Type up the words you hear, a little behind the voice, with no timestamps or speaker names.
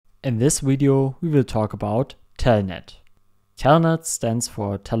In this video, we will talk about Telnet. Telnet stands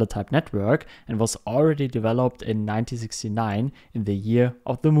for Teletype Network and was already developed in 1969 in the year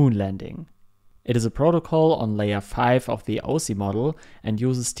of the moon landing. It is a protocol on layer 5 of the OSI model and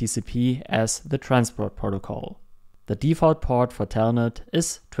uses TCP as the transport protocol. The default port for Telnet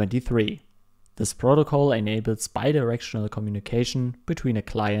is 23. This protocol enables bidirectional communication between a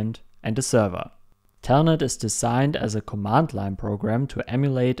client and a server. Telnet is designed as a command line program to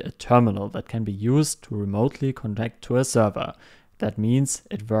emulate a terminal that can be used to remotely connect to a server. That means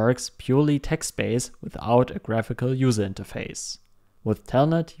it works purely text-based without a graphical user interface. With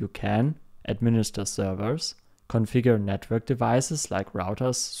Telnet you can administer servers, configure network devices like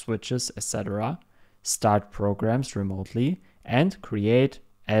routers, switches, etc., start programs remotely, and create,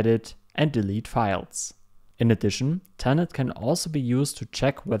 edit, and delete files. In addition, Telnet can also be used to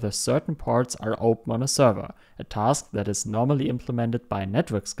check whether certain ports are open on a server, a task that is normally implemented by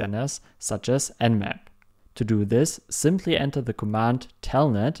network scanners such as Nmap. To do this, simply enter the command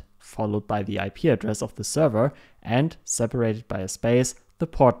telnet followed by the IP address of the server and, separated by a space, the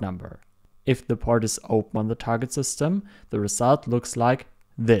port number. If the port is open on the target system, the result looks like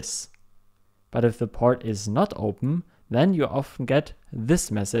this. But if the port is not open, then you often get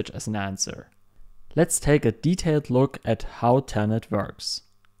this message as an answer. Let's take a detailed look at how Telnet works.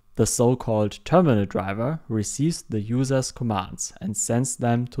 The so-called terminal driver receives the user's commands and sends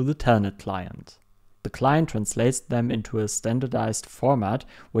them to the Telnet client. The client translates them into a standardized format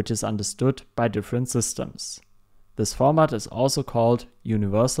which is understood by different systems. This format is also called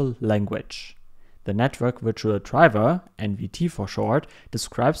universal language. The network virtual driver, NVT for short,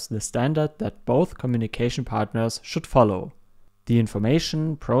 describes the standard that both communication partners should follow. The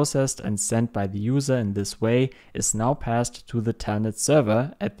information processed and sent by the user in this way is now passed to the Telnet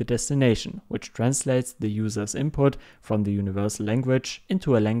server at the destination, which translates the user's input from the universal language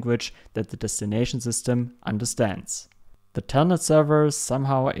into a language that the destination system understands. The Telnet server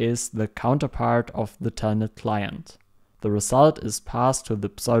somehow is the counterpart of the Telnet client. The result is passed to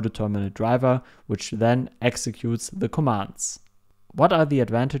the pseudo-terminal driver, which then executes the commands. What are the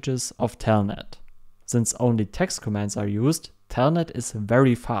advantages of Telnet? Since only text commands are used, Telnet is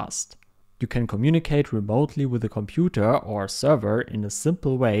very fast. You can communicate remotely with a computer or server in a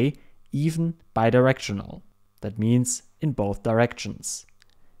simple way, even bidirectional. That means in both directions.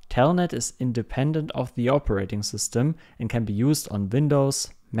 Telnet is independent of the operating system and can be used on Windows,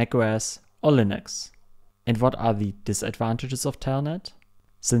 macOS, or Linux. And what are the disadvantages of Telnet?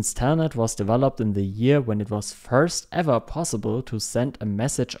 Since Telnet was developed in the year when it was first ever possible to send a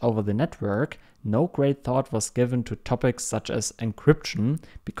message over the network, no great thought was given to topics such as encryption,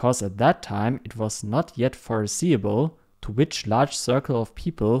 because at that time it was not yet foreseeable to which large circle of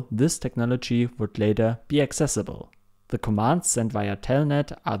people this technology would later be accessible. The commands sent via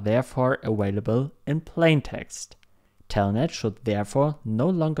Telnet are therefore available in plain text. Telnet should therefore no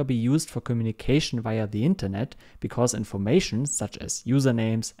longer be used for communication via the internet because information such as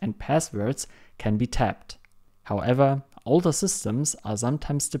usernames and passwords can be tapped. However, older systems are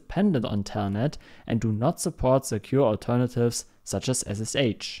sometimes dependent on Telnet and do not support secure alternatives such as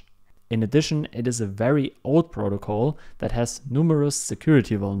SSH. In addition, it is a very old protocol that has numerous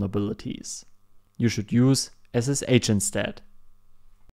security vulnerabilities. You should use SSH instead.